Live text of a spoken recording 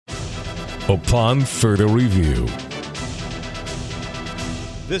upon further review.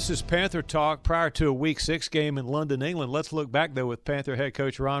 This is Panther Talk prior to a Week 6 game in London, England. Let's look back, though, with Panther head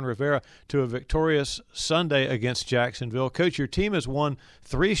coach Ron Rivera to a victorious Sunday against Jacksonville. Coach, your team has won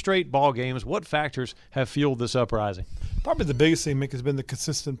 3 straight ball games. What factors have fueled this uprising? Probably the biggest thing, Mick, has been the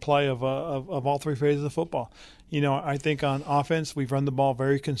consistent play of all 3 phases of football. You know, I think on offense we've run the ball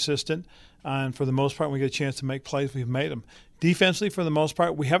very consistent, and for the most part when we get a chance to make plays, we've made them. Defensively, for the most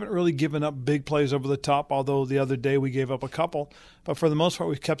part, we haven't really given up big plays over the top, although the other day we gave up a couple. But for the most part,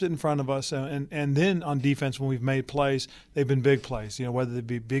 we've kept it in front of us. And then on defense, when we've made plays, they've been big plays, you know, whether they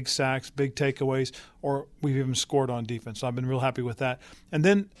be big sacks, big takeaways, or we've even scored on defense. So I've been real happy with that. And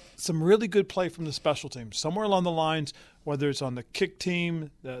then some really good play from the special teams. Somewhere along the lines, whether it's on the kick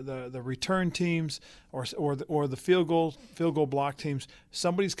team, the return teams, or the field goal block teams,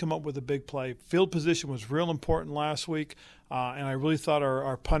 somebody's come up with a big play. Field position was real important last week. And I really thought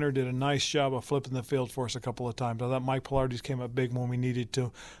our punter did a nice job of flipping the field for us a couple of times. I thought Mike Pilardi's came up big when we needed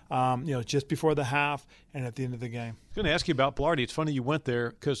to, just before the half and at the end of the game. I was going to ask you about Pilardi. It's funny you went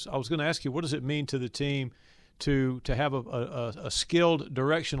there because I was going to ask you, what does it mean to the team to have a skilled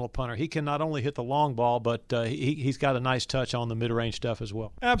directional punter? He can not only hit the long ball, but he's got a nice touch on the mid-range stuff as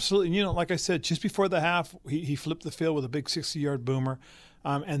well. Absolutely. You know, like I said, just before the half, he flipped the field with a big 60-yard boomer.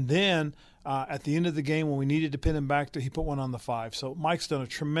 And then at the end of the game, when we needed to pin him back, he put one on the 5. So Mike's done a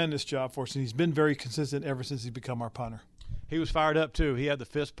tremendous job for us, and he's been very consistent ever since he's become our punter. He was fired up, too. He had the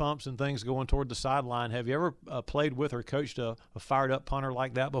fist pumps and things going toward the sideline. Have you ever played with or coached a fired-up punter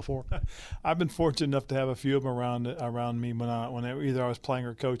like that before? I've been fortunate enough to have a few of them around me when either I was playing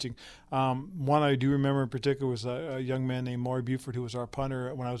or coaching. One I do remember in particular was a young man named Maury Buford, who was our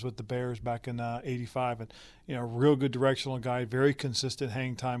punter when I was with the Bears back in '85. And, you know, real good directional guy, very consistent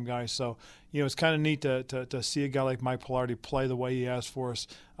hang time guy. So, you know, it's kind of neat to see a guy like Mike Pilardi play the way he has for us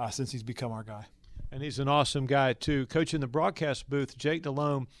since he's become our guy. And he's an awesome guy, too. Coach, in the broadcast booth, Jake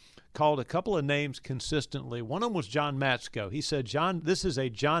Delhomme called a couple of names consistently. One of them was John Matsko. He said, this is a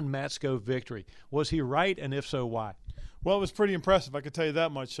John Matsko victory. Was he right, and if so, why? Well, it was pretty impressive. I could tell you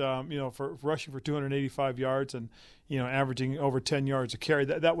that much. For rushing for 285 yards and, you know, averaging over 10 yards a carry,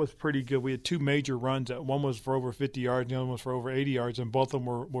 that was pretty good. We had 2 major runs. One was for over 50 yards, and the other one was for over 80 yards, and both of them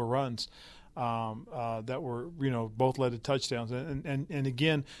were runs. That were, you know, both led to touchdowns. And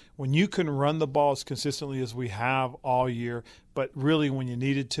again, when you can run the ball as consistently as we have all year, but really when you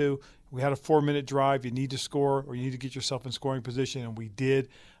needed to, we had a 4-minute drive, you need to score or you need to get yourself in scoring position, and we did.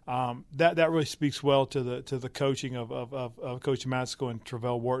 That really speaks well to the coaching of Coach Matsko and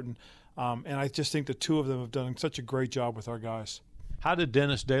Travell Wharton. And I just think the two of them have done such a great job with our guys. How did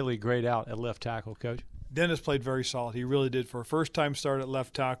Dennis Daly grade out at left tackle, Coach? Dennis played very solid. He really did. For a first-time start at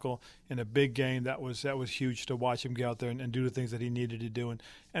left tackle in a big game, that was huge to watch him get out there and do the things that he needed to do.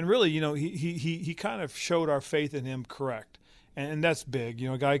 And really, you know, he kind of showed our faith in him correct. And that's big. You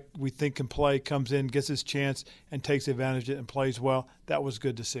know, a guy we think can play, comes in, gets his chance, and takes advantage of it and plays well. That was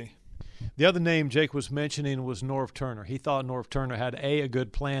good to see. The other name Jake was mentioning was Norv Turner. He thought Norv Turner had, A,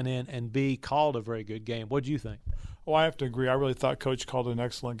 good plan in, and B, called a very good game. What do you think? Well, I have to agree. I really thought Coach called an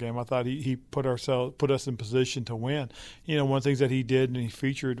excellent game. I thought he put us in position to win. You know, one of the things that he did and he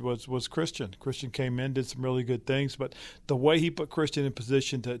featured was Christian. Christian came in, did some really good things, but the way he put Christian in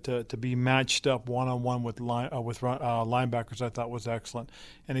position to be matched up one-on-one with linebackers, I thought was excellent.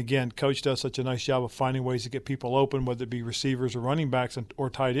 And again, Coach does such a nice job of finding ways to get people open, whether it be receivers or running backs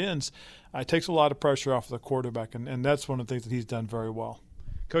or tight ends. It takes a lot of pressure off the quarterback, and that's one of the things that he's done very well.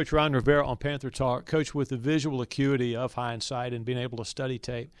 Coach Ron Rivera on Panther Talk. Coach, with the visual acuity of hindsight and being able to study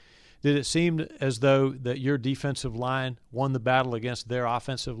tape, did it seem as though that your defensive line won the battle against their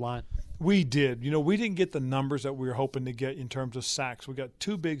offensive line? We did. You know, we didn't get the numbers that we were hoping to get in terms of sacks. We got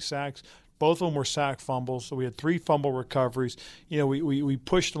 2 big sacks. Both of them were sack fumbles, so we had 3 fumble recoveries. You know, we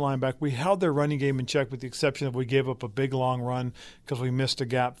pushed the line back. We held their running game in check with the exception of we gave up a big long run because we missed a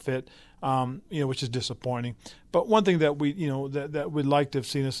gap fit, which is disappointing. But one thing that that we'd like to have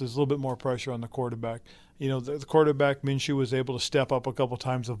seen us is a little bit more pressure on the quarterback. You know, the quarterback, Minshew, was able to step up a couple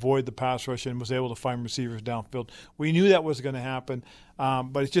times, avoid the pass rush, and was able to find receivers downfield. We knew that was going to happen,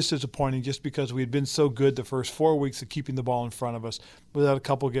 but it's just disappointing just because we had been so good the first 4 weeks of keeping the ball in front of us. We let a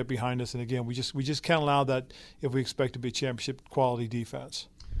couple get behind us, and again, we just can't allow that if we expect to be a championship quality defense.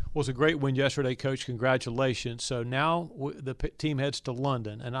 Well, it's a great win yesterday, Coach. Congratulations. So now the team heads to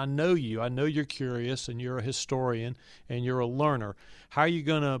London, and I know you. I know you're curious, and you're a historian, and you're a learner. How are you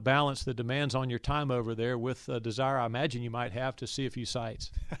going to balance the demands on your time over there with a desire I imagine you might have to see a few sites?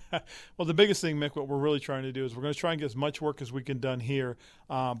 Well, the biggest thing, Mick, what we're really trying to do is we're going to try and get as much work as we can done here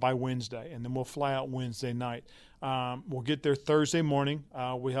by Wednesday, and then we'll fly out Wednesday night. We'll get there Thursday morning.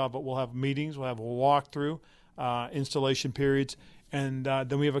 We'll have meetings. We'll have a walkthrough, installation periods. And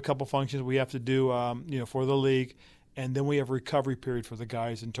then we have a couple functions we have to do, for the league, and then we have a recovery period for the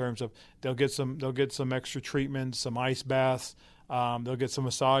guys in terms of they'll get some extra treatments, some ice baths, they'll get some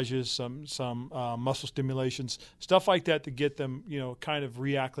massages, some muscle stimulations, stuff like that to get them kind of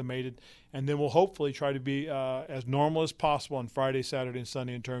reacclimated, and then we'll hopefully try to be as normal as possible on Friday, Saturday, and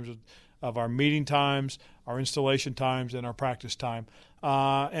Sunday in terms of our meeting times, our installation times, and our practice time.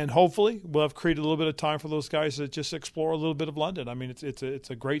 And hopefully we'll have created a little bit of time for those guys to just explore a little bit of London. I mean, it's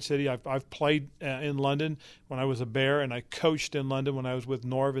a great city. I've played in London when I was a Bear, and I coached in London when I was with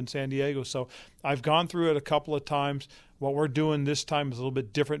Norv in San Diego. So I've gone through it a couple of times. What we're doing this time is a little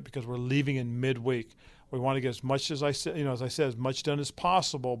bit different because we're leaving in midweek. We want to get as much as as much done as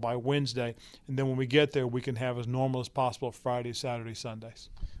possible by Wednesday, and then when we get there, we can have as normal as possible Friday, Saturday, Sundays.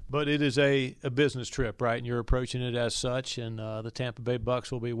 But it is a business trip, right? And you're approaching it as such, and the Tampa Bay Bucks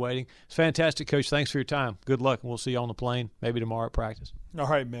will be waiting. It's fantastic, Coach. Thanks for your time. Good luck, and we'll see you on the plane maybe tomorrow at practice. All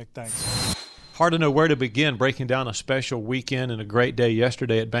right, Mick. Thanks. Hard to know where to begin breaking down a special weekend and a great day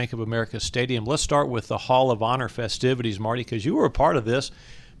yesterday at Bank of America Stadium. Let's start with the Hall of Honor festivities, Marty, because you were a part of this,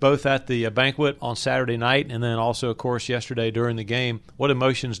 both at the banquet on Saturday night and then also, of course, yesterday during the game. What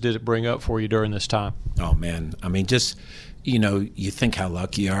emotions did it bring up for you during this time? Oh, man. I mean, just – you think how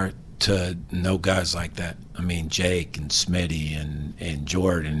lucky you are to know guys like that. I mean, Jake and Smitty and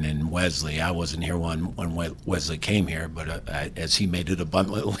Jordan and Wesley. I wasn't here when Wesley came here, but as he made it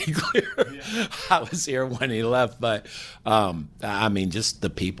abundantly clear, I was here when he left. But, I mean, just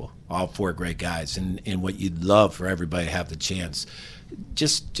the people, all four great guys, and what you'd love for everybody to have the chance.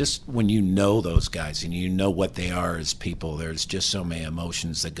 Just when you know those guys and you know what they are as people, there's just so many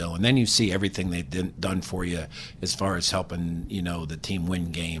emotions that go. And then you see everything they've done for you as far as helping, the team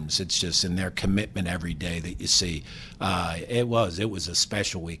win games. It's just in their commitment every day that you see. It was a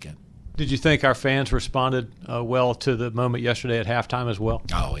special weekend. Did you think our fans responded well to the moment yesterday at halftime as well?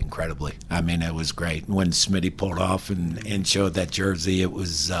 Oh, incredibly. I mean, it was great. When Smitty pulled off and showed that jersey, it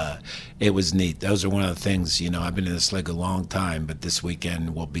was neat. Those are one of the things, I've been in this league a long time, but this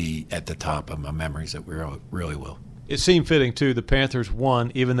weekend will be at the top of my memories. It really will. It seemed fitting, too. The Panthers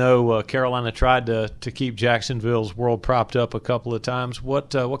won, even though Carolina tried to keep Jacksonville's world propped up a couple of times. What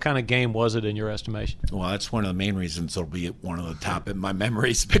kind of game was it in your estimation? Well, that's one of the main reasons it'll be one of the top in my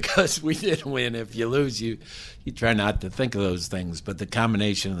memories, because we did win. If you lose, you try not to think of those things. But the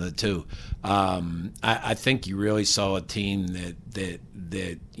combination of the two, I think you really saw a team that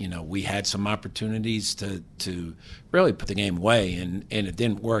we had some opportunities to really put the game away, and it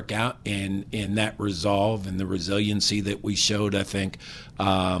didn't work out. And that resolve and the resiliency that we showed, I think,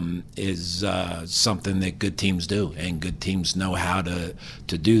 is something that good teams do, and good teams know how to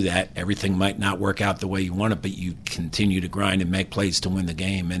do that. Everything might not work out the way you want it, but you continue to grind and make plays to win the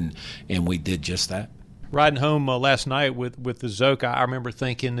game, and we did just that. Riding home last night with the Zoke, I remember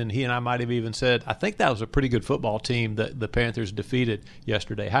thinking, and he and I might have even said, I think that was a pretty good football team that the Panthers defeated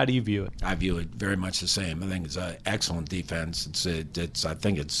yesterday. How do you view it? I view it very much the same. I think it's an excellent defense.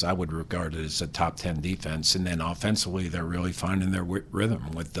 I would regard it as a top 10 defense. And then offensively, they're really finding their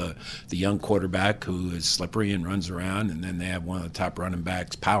rhythm with the young quarterback who is slippery and runs around. And then they have one of the top running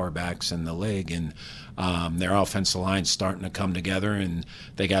backs, power backs in the league. And their offensive line's starting to come together, and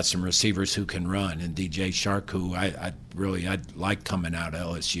they got some receivers who can run. And DJ Shark, who I like coming out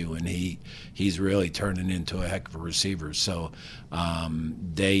of LSU, and he's really turning into a heck of a receiver. So I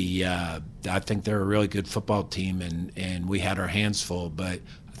think they're a really good football team, and we had our hands full, but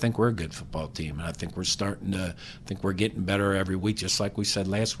I think we're a good football team, and I think we're getting better every week, just like we said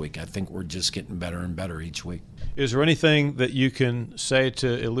last week. I think we're just getting better and better each week. Is there anything that you can say to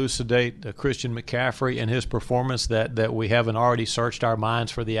elucidate Christian McCaffrey and his performance that we haven't already searched our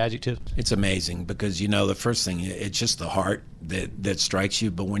minds for the adjective? It's amazing because, the first thing, it's just the heart that strikes you.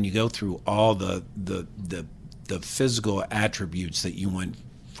 But when you go through all the physical attributes that you want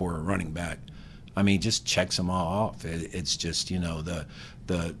for a running back, I mean, he just checks them all off. It's just,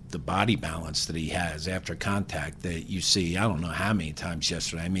 the body balance that he has after contact that you see. I don't know how many times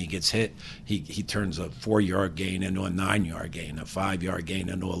yesterday. I mean, he gets hit. He turns a 4-yard gain into a 9-yard gain, a 5-yard gain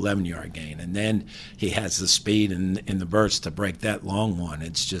into an 11-yard gain, and then he has the speed and the burst to break that long one.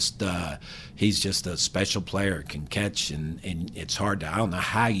 It's just he's just a special player, can catch, and it's hard to. I don't know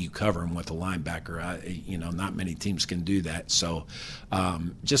how you cover him with a linebacker. Not many teams can do that. So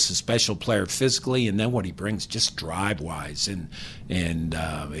just a special player physically, and then what he brings just drive-wise, and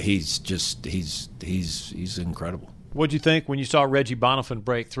he's incredible. What'd you think when you saw Reggie Bonifant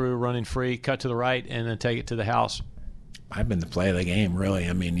break through, running free, cut to the right, and then take it to the house? I've been the play of the game, really.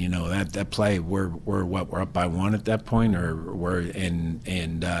 I mean, that play, we're up by 1 at that point,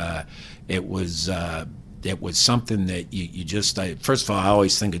 it was something that you just first of all, I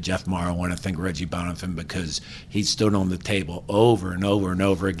always think of Jeff Morrow when I think of Reggie Bonifant, because he stood on the table over and over and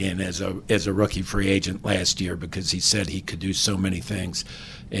over again as a rookie free agent last year, because he said he could do so many things.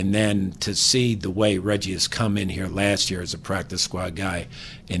 And then to see the way Reggie has come in here last year as a practice squad guy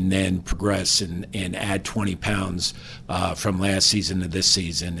and then progress and add 20 pounds from last season to this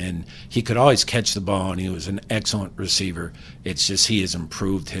season. And he could always catch the ball, and he was an excellent receiver. It's just he has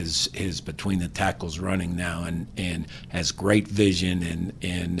improved his between the tackles running now, and has great vision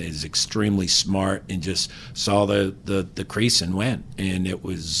and is extremely smart, and just saw the crease and went. And it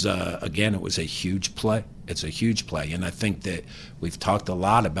was, again, it was a huge play. It's a huge play, and I think that we've talked a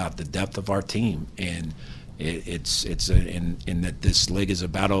lot about the depth of our team, and it's in that this league is a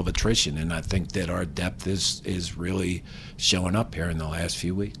battle of attrition, and I think that our depth is really showing up here in the last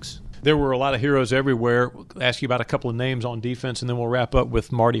few weeks. There were a lot of heroes everywhere. We'll ask you about a couple of names on defense, and then we'll wrap up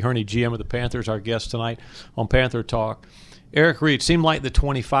with Marty Herney, GM of the Panthers, our guest tonight on Panther Talk. Eric Reed, seemed like the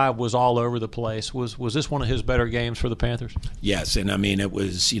 25 was all over the place. Was this one of his better games for the Panthers? Yes, and I mean, it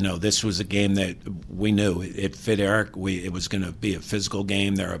was, this was a game that we knew it fit Eric. It was going to be a physical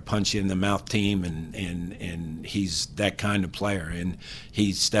game. They're a punch-in-the-mouth team, and he's that kind of player. And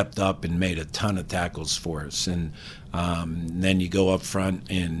he stepped up and made a ton of tackles for us. And then you go up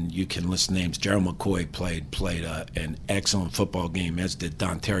front, and you can list names. Gerald McCoy played an excellent football game, as did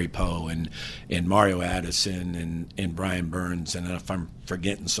Don Terry Poe and Mario Addison and Brian Burns. And if I'm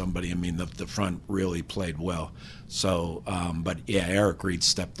forgetting somebody, I mean, the front really played well. So, but yeah, Eric Reed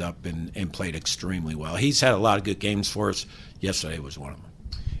stepped up and played extremely well. He's had a lot of good games for us. Yesterday was one of them.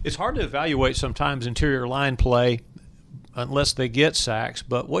 It's hard to evaluate sometimes interior line play unless they get sacks,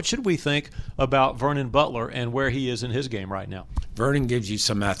 but what should we think about Vernon Butler and where he is in his game right now? Vernon gives you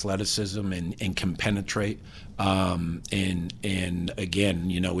some athleticism and can penetrate. And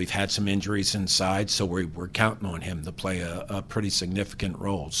again, we've had some injuries inside, so we're counting on him to play a pretty significant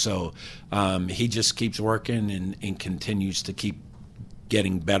role. So he just keeps working and continues to keep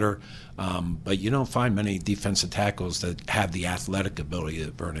getting better. But you don't find many defensive tackles that have the athletic ability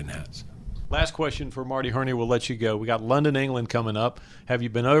that Vernon has. Last question for Marty Herney. We'll let you go. We got London, England coming up. Have you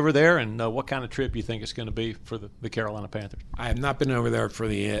been over there, and what kind of trip you think it's going to be for the Carolina Panthers? I have not been over there for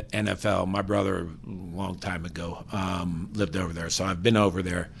the NFL. My brother, a long time ago, lived over there, so I've been over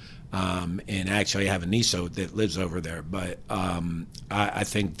there. And actually I have a niece that lives over there. But I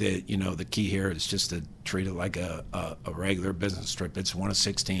think that, the key here is just to treat it like a regular business trip. It's 1 of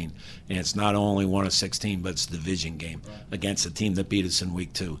 16, and it's not only 1 of 16, but it's a division game against a team that beat us in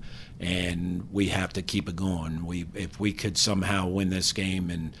week 2. And we have to keep it going. If we could somehow win this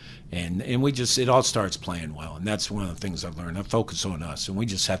game, and it all starts playing well. And that's one of the things I've learned. I focus on us, and we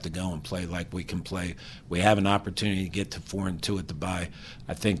just have to go and play like we can play. We have an opportunity to get to 4-2 at the bye.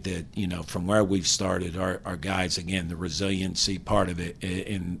 I think that, from where we've started, our guys, again, the resiliency part of it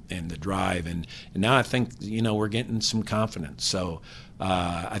and the drive. And now I think, we're getting some confidence. So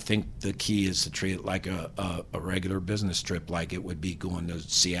I think the key is to treat it like a regular business trip, like it would be going to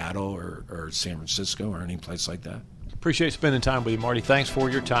Seattle or San Francisco or any place like that. Appreciate spending time with you, Marty. Thanks for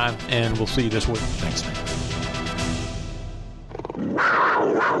your time, and we'll see you this week. Thanks, man.